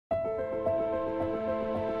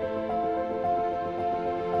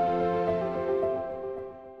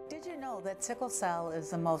that sickle cell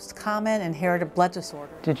is the most common inherited blood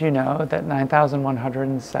disorder. Did you know that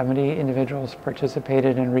 9,170 individuals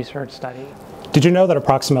participated in research study? Did you know that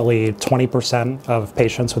approximately 20% of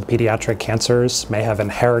patients with pediatric cancers may have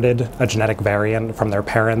inherited a genetic variant from their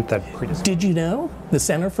parent that predisposed? Did you know the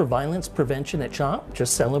Center for Violence Prevention at CHOP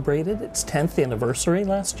just celebrated its 10th anniversary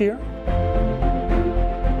last year?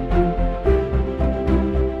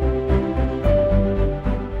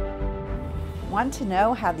 Want to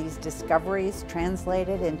know how these discoveries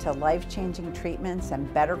translated into life-changing treatments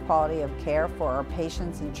and better quality of care for our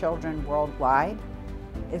patients and children worldwide?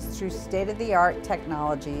 It's through state-of-the-art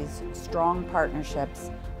technologies, strong partnerships,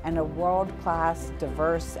 and a world-class,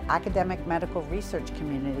 diverse academic medical research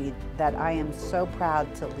community that I am so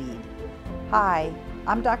proud to lead. Hi,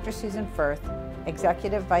 I'm Dr. Susan Furth,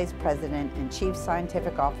 Executive Vice President and Chief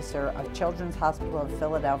Scientific Officer of Children's Hospital of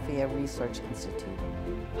Philadelphia Research Institute,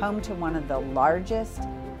 home to one of the largest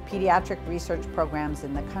pediatric research programs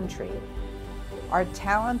in the country. Our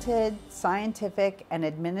talented scientific and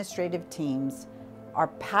administrative teams are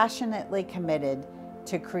passionately committed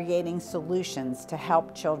to creating solutions to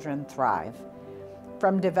help children thrive.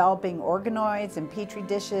 From developing organoids and petri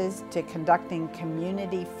dishes to conducting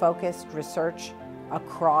community-focused research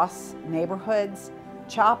across neighborhoods,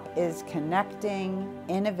 CHOP is connecting,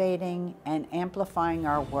 innovating, and amplifying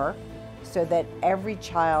our work so that every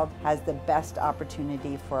child has the best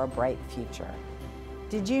opportunity for a bright future.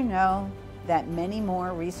 Did you know that many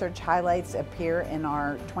more research highlights appear in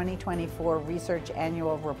our 2024 Research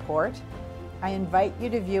Annual Report? I invite you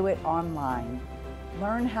to view it online.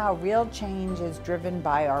 Learn how real change is driven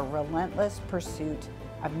by our relentless pursuit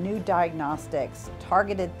of new diagnostics,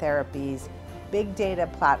 targeted therapies, big data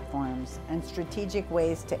platforms, and strategic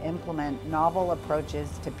ways to implement novel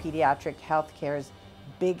approaches to pediatric healthcare's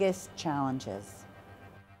biggest challenges.